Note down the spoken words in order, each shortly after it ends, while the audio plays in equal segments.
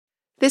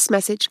This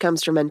message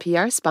comes from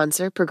NPR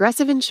sponsor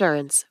Progressive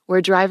Insurance, where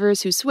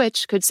drivers who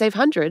switch could save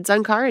hundreds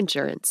on car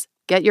insurance.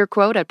 Get your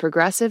quote at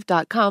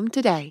progressive.com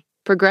today.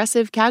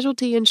 Progressive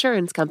Casualty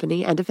Insurance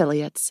Company and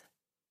Affiliates.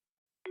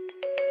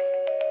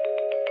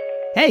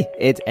 Hey,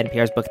 it's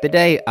NPR's Book of the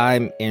Day.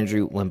 I'm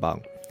Andrew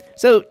Limbong.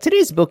 So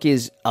today's book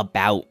is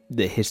about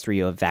the history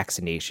of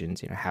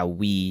vaccinations, how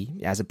we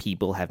as a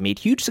people have made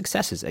huge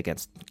successes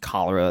against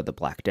cholera, the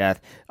Black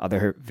Death,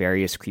 other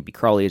various creepy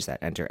crawlies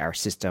that enter our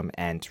system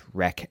and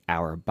wreck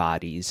our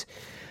bodies.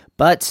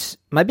 But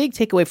my big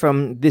takeaway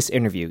from this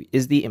interview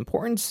is the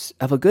importance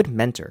of a good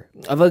mentor,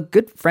 of a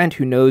good friend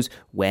who knows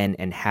when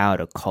and how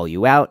to call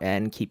you out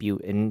and keep you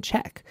in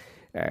check.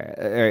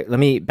 Let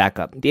me back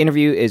up. The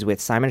interview is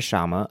with Simon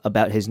Schama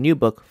about his new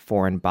book,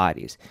 Foreign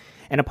Bodies.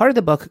 And a part of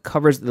the book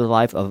covers the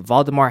life of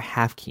Valdemar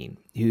Haffkine,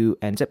 who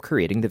ends up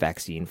creating the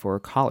vaccine for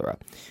cholera.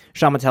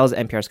 Schama tells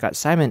NPR Scott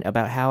Simon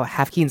about how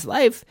Haffkine's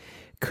life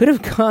could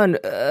have gone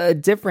a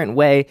different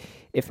way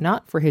if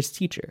not for his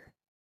teacher.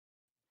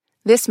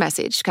 This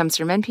message comes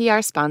from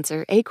NPR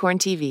sponsor Acorn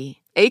TV.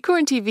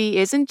 Acorn TV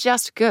isn't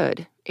just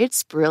good,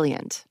 it's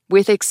brilliant,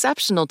 with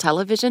exceptional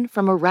television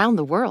from around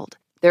the world.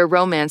 Their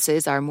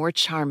romances are more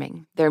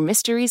charming, their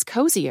mysteries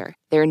cozier,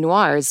 their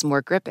noirs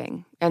more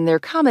gripping, and their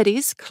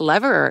comedies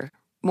cleverer.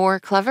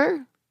 More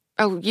clever?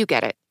 Oh, you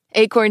get it.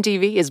 Acorn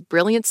TV is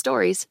brilliant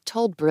stories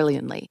told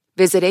brilliantly.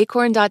 Visit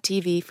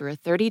acorn.tv for a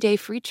 30-day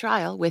free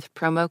trial with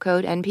promo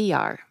code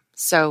NPR.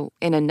 So,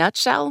 in a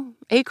nutshell,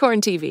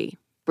 Acorn TV.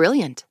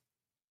 Brilliant.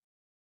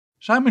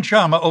 Simon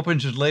Schama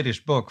opens his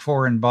latest book,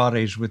 Foreign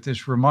Bodies, with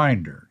this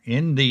reminder.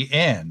 In the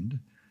end,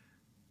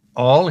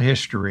 all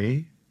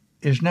history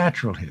is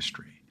natural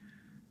history.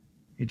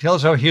 He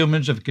tells how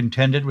humans have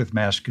contended with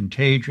mass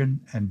contagion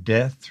and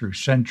death through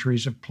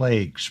centuries of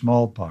plague,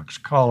 smallpox,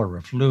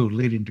 cholera, flu,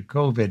 leading to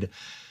COVID.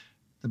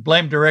 The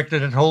blame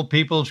directed at whole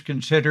peoples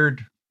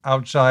considered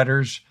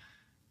outsiders,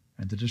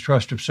 and the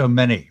distrust of so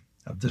many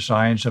of the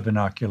science of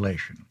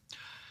inoculation.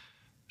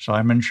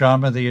 Simon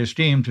Schama, the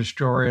esteemed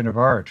historian of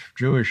art,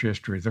 Jewish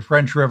history, the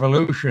French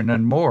Revolution,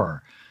 and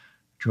more,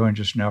 joins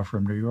us now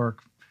from New York.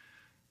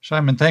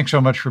 Simon, thanks so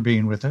much for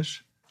being with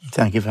us.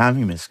 Thank you for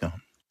having me,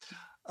 Scott.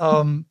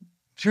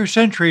 Through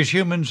centuries,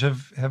 humans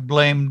have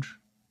blamed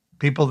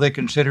people they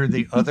consider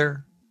the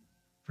other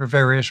for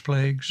various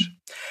plagues.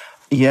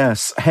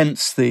 Yes,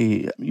 hence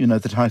the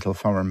title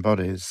Foreign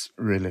Bodies,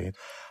 really.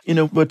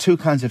 We're two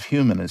kinds of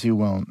human, as you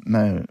well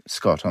know,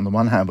 Scott. On the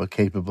one hand, we're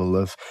capable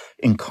of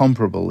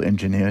incomparable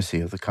ingenuity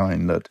of the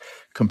kind that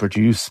can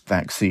produce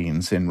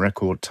vaccines in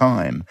record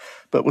time,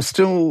 but we're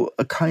still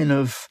a kind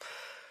of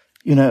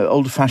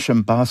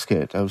old-fashioned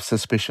basket of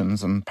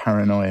suspicions and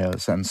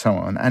paranoias and so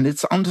on. And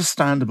it's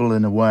understandable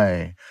in a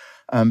way,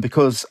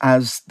 because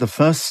as the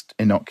first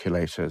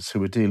inoculators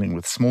who were dealing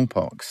with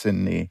smallpox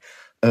in the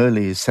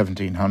early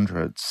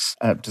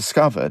 1700s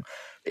discovered,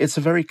 it's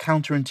a very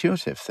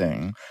counterintuitive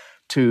thing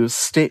to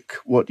stick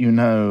what you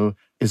know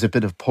is a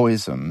bit of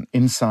poison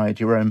inside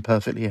your own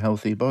perfectly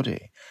healthy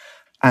body.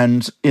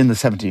 And in the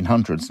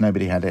 1700s,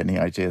 nobody had any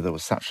idea there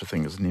was such a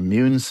thing as an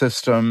immune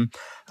system.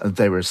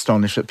 They were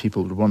astonished that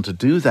people would want to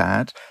do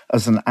that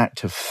as an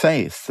act of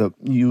faith, that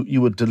you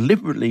would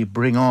deliberately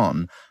bring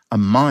on a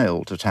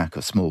mild attack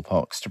of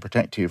smallpox to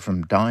protect you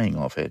from dying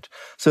of it.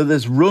 So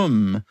there's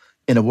room,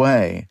 in a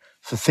way,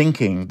 for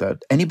thinking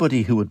that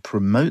anybody who would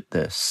promote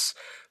this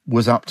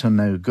was up to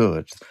no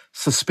good.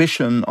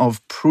 Suspicion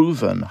of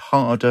proven,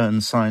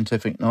 hard-earned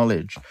scientific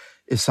knowledge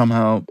is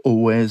somehow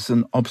always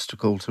an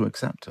obstacle to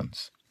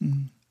acceptance.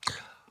 Mm.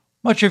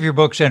 Much of your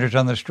book centers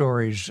on the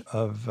stories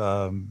of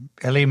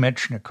Elie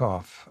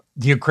Metchnikoff,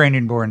 the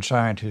Ukrainian-born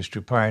scientist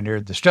who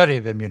pioneered the study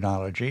of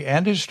immunology,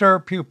 and his star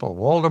pupil,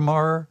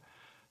 Valdemar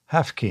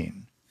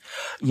Haffkine.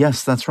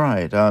 Yes, that's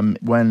right.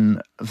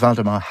 When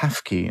Valdemar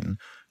Haffkine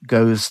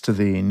goes to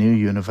the new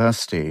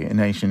university in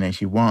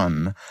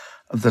 1881,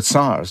 the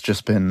Tsar has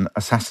just been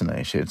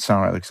assassinated,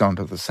 Tsar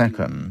Alexander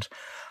II,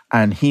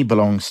 and he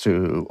belongs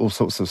to all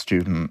sorts of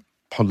student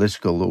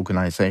political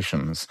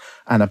organizations,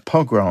 and a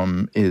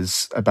pogrom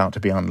is about to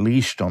be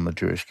unleashed on the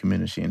Jewish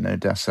community in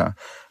Odessa.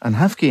 And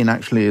Haffkine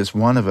actually is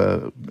one of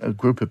a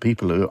group of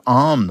people who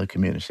arm the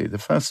community, the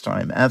first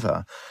time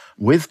ever,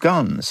 with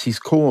guns. He's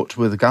caught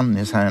with a gun in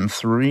his hand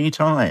 3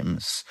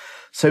 times.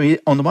 So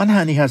on the one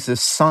hand, he has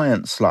this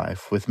science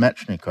life with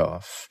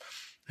Metchnikoff,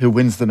 who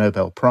wins the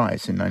Nobel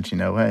Prize in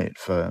 1908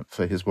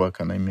 for his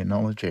work on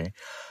immunology.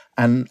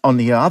 And on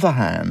the other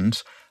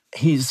hand,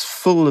 he's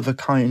full of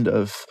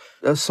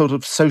a sort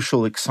of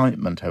social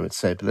excitement, I would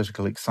say,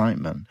 political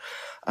excitement.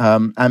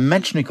 And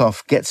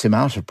Metchnikoff gets him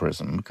out of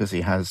prison because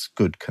he has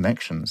good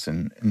connections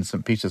in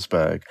St.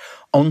 Petersburg,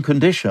 on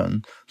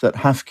condition that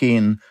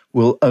Haffkine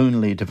will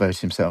only devote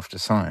himself to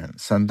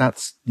science. And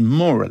that's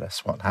more or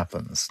less what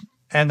happens.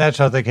 And that's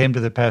how they came to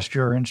the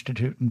Pasteur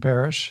Institute in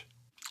Paris?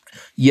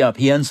 Yep,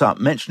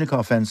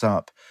 Metchnikoff ends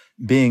up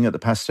being at the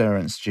Pasteur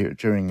Institute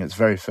during its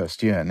very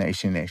first year in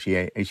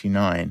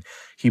 1888-89.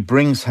 He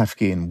brings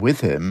Haffkine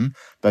with him,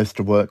 both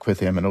to work with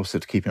him and also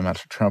to keep him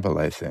out of trouble,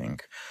 I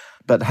think.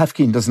 But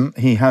Hefkin doesn't.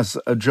 He has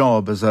a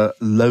job as a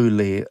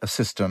lowly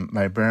assistant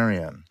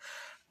librarian.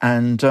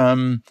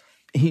 And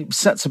he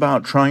sets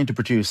about trying to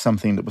produce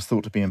something that was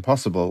thought to be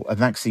impossible, a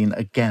vaccine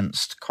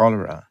against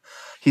cholera.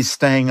 He's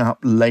staying up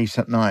late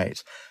at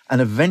night.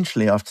 And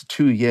eventually, after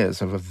 2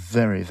 years of a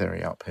very,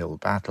 very uphill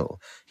battle,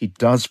 he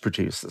does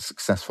produce a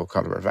successful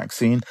cholera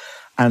vaccine.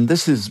 And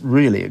this is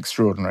really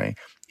extraordinary.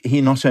 He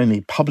not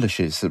only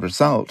publishes the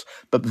result,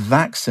 but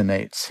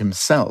vaccinates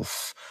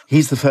himself.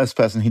 He's the first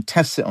person, he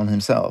tests it on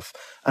himself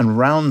and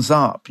rounds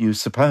up, you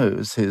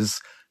suppose,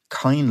 his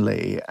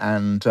kindly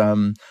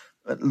and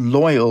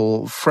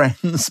loyal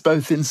friends,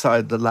 both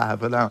inside the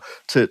lab and out,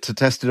 to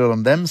test it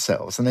on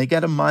themselves. And they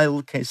get a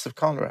mild case of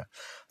cholera.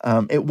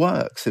 It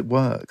works.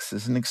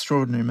 It's an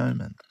extraordinary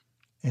moment.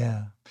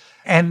 Yeah.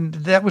 And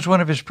that was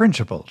one of his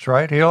principles,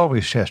 right? He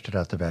always tested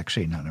out the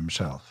vaccine on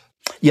himself.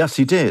 Yes,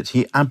 he did.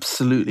 He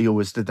absolutely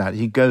always did that.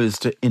 He goes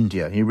to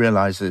India. He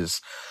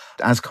realizes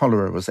as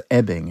cholera was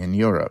ebbing in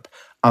Europe,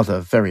 other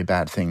very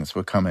bad things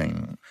were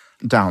coming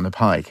down the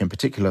pike, in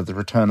particular the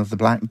return of the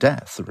Black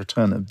Death, the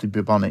return of the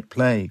bubonic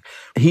plague.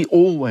 He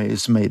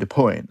always made a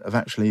point of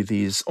actually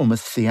these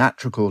almost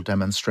theatrical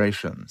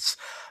demonstrations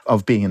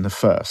of being the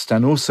first,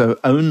 and also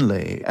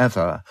only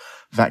ever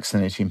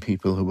vaccinating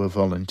people who were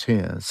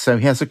volunteers. So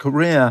he has a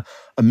career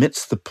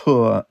amidst the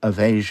poor of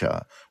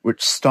Asia,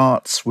 which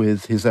starts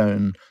with his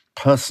own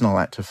personal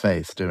act of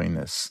faith doing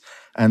this,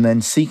 and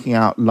then seeking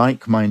out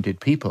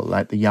like-minded people,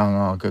 like the young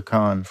Aga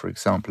Khan, for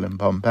example, in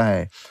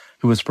Bombay,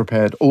 who was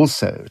prepared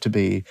also to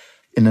be,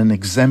 in an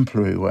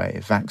exemplary way,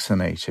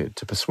 vaccinated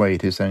to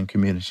persuade his own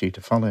community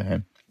to follow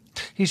him.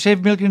 He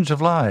saved millions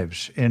of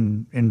lives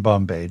in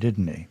Bombay,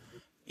 didn't he?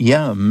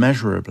 Yeah,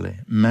 measurably.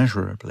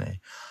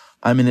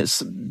 I mean,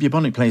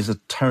 bubonic plague is a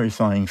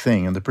terrifying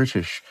thing, and the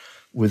British,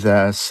 with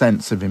their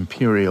sense of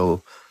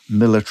imperial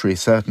military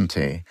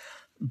certainty,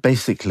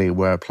 basically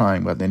were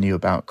applying what they knew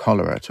about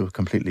cholera to a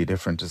completely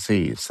different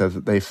disease, so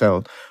that they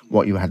felt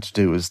what you had to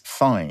do was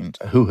find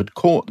who had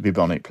caught the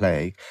bubonic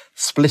plague,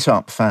 split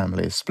up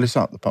families, split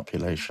up the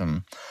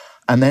population,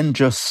 and then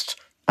just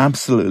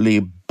absolutely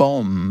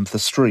bomb the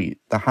street,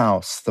 the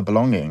house, the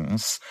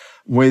belongings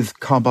with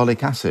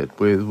carbolic acid,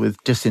 with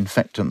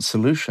disinfectant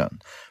solution.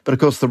 But of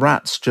course the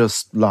rats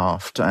just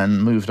laughed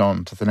and moved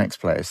on to the next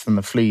place, and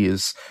the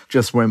fleas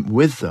just went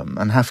with them.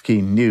 And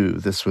Hefkin knew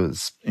this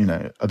was,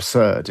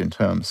 absurd in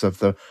terms of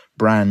the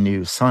brand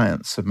new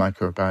science of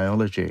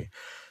microbiology.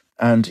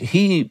 And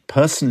he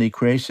personally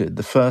created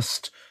the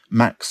first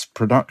max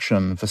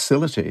production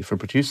facility for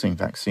producing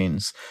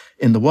vaccines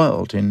in the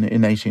world in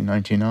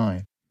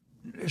 1899.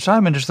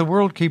 Simon, does the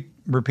world keep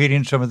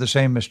repeating some of the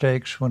same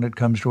mistakes when it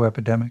comes to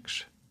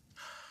epidemics?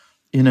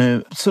 We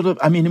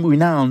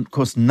now, of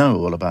course, know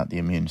all about the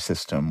immune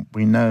system.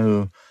 We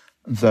know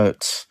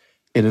that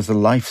it is a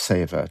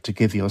lifesaver to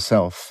give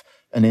yourself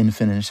an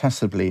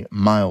infinitesimally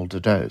milder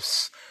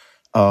dose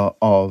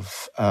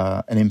of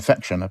an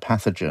infection, a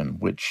pathogen,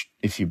 which,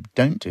 if you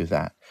don't do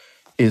that,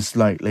 is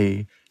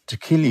likely to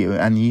kill you.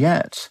 And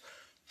yet,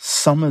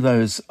 some of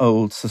those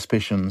old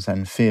suspicions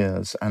and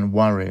fears and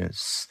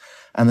worries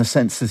and the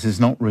sense this is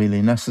not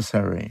really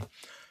necessary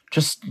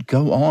just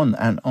go on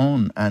and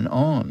on and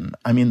on.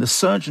 I mean, the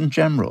Surgeon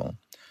General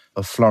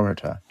of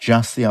Florida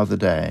just the other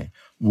day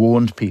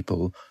warned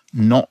people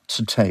not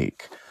to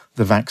take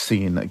the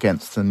vaccine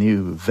against the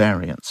new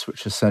variants,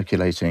 which are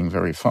circulating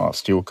very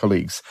fast. Your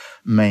colleagues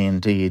may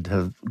indeed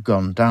have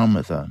gone down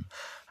with them.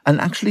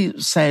 And actually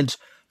said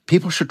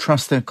people should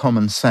trust their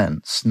common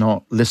sense,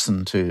 not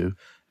listen to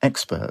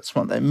experts.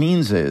 What that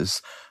means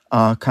is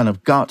our kind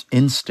of gut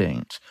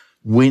instinct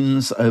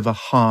wins over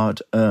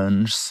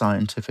hard-earned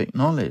scientific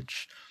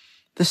knowledge.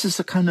 This is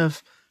a kind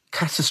of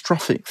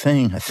catastrophic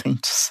thing, I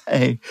think, to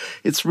say.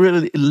 It's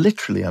really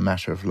literally a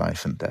matter of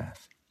life and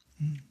death.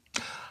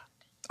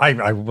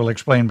 I will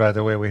explain, by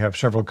the way, we have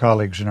several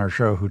colleagues in our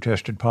show who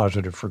tested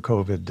positive for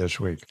COVID this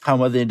week.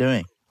 How are they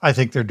doing? I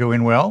think they're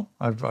doing well.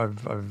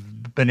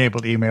 I've been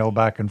able to email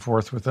back and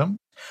forth with them.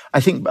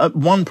 I think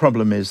one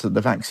problem is that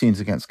the vaccines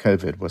against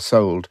COVID were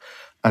sold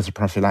as a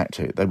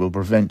prophylactic. They will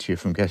prevent you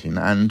from getting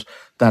that. And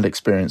that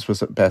experience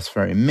was at best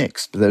very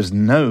mixed. But there's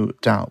no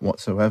doubt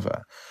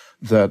whatsoever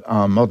that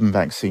our modern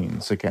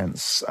vaccines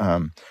against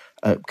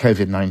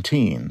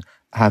COVID-19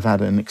 have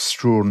had an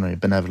extraordinary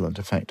benevolent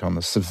effect on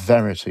the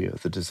severity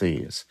of the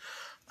disease.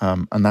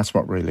 And that's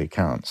what really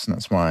counts. And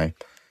that's why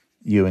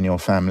you and your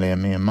family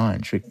and me and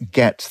mine should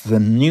get the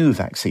new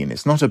vaccine.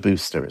 It's not a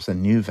booster, it's a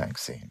new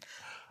vaccine.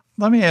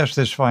 Let me ask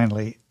this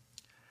finally.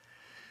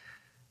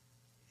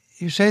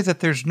 You say that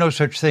there's no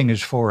such thing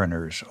as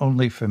foreigners,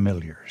 only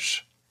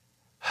familiars.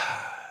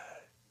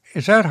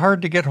 Is that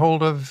hard to get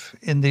hold of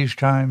in these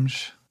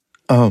times?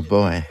 Oh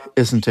boy,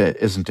 isn't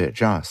it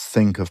just?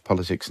 Think of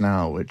politics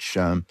now, which,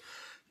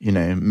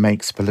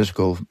 makes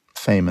political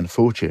fame and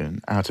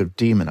fortune out of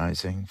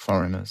demonizing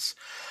foreigners.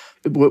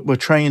 We're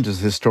trained as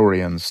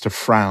historians to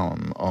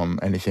frown on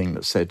anything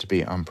that's said to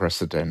be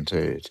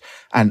unprecedented.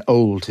 And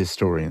old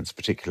historians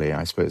particularly,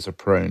 I suppose, are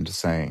prone to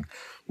saying,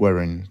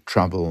 we're in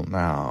trouble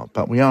now.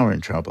 But we are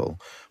in trouble.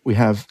 We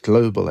have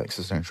global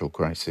existential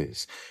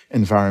crises,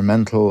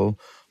 environmental,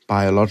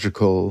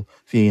 biological,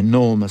 the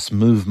enormous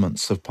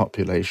movements of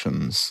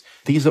populations.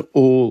 These are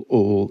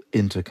all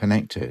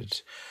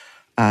interconnected.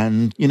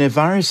 And,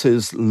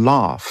 viruses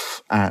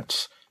laugh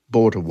at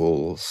border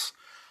walls,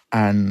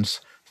 and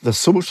the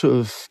sort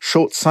of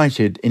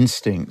short-sighted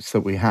instincts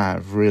that we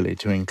have really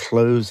to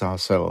enclose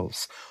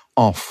ourselves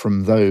off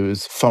from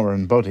those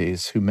foreign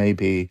bodies who may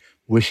be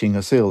wishing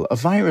us ill. A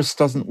virus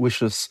doesn't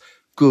wish us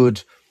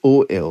good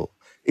or ill.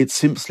 It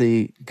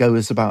simply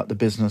goes about the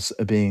business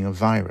of being a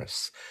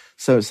virus.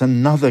 So it's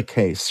another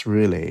case,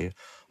 really,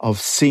 of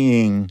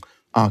seeing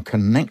our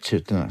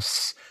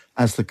connectedness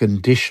as the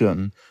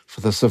condition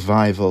for the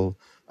survival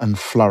and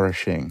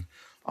flourishing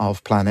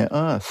of planet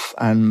Earth.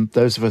 And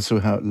those of us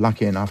who are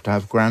lucky enough to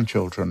have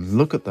grandchildren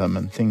look at them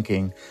and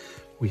thinking,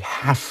 we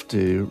have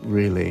to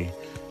really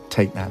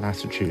take that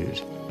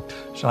attitude.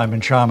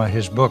 Simon Schama,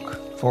 his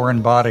book,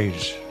 Foreign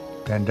Bodies,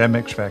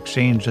 Pandemics,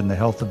 Vaccines, and the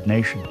Health of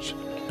Nations.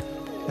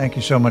 Thank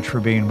you so much for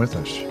being with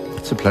us.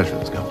 It's a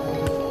pleasure, Scott.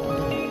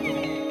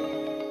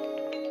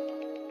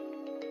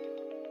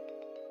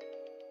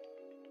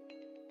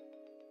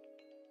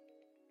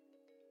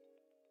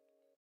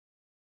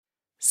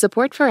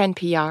 Support for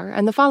NPR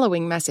and the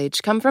following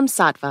message come from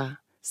Sattva.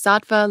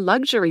 Sattva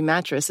luxury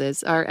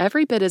mattresses are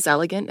every bit as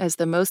elegant as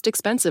the most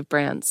expensive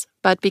brands,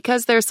 but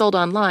because they're sold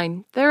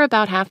online, they're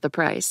about half the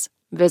price.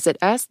 Visit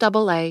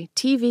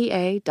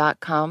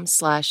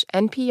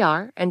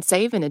SAATVA.com/NPR and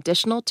save an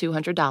additional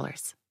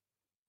 $200.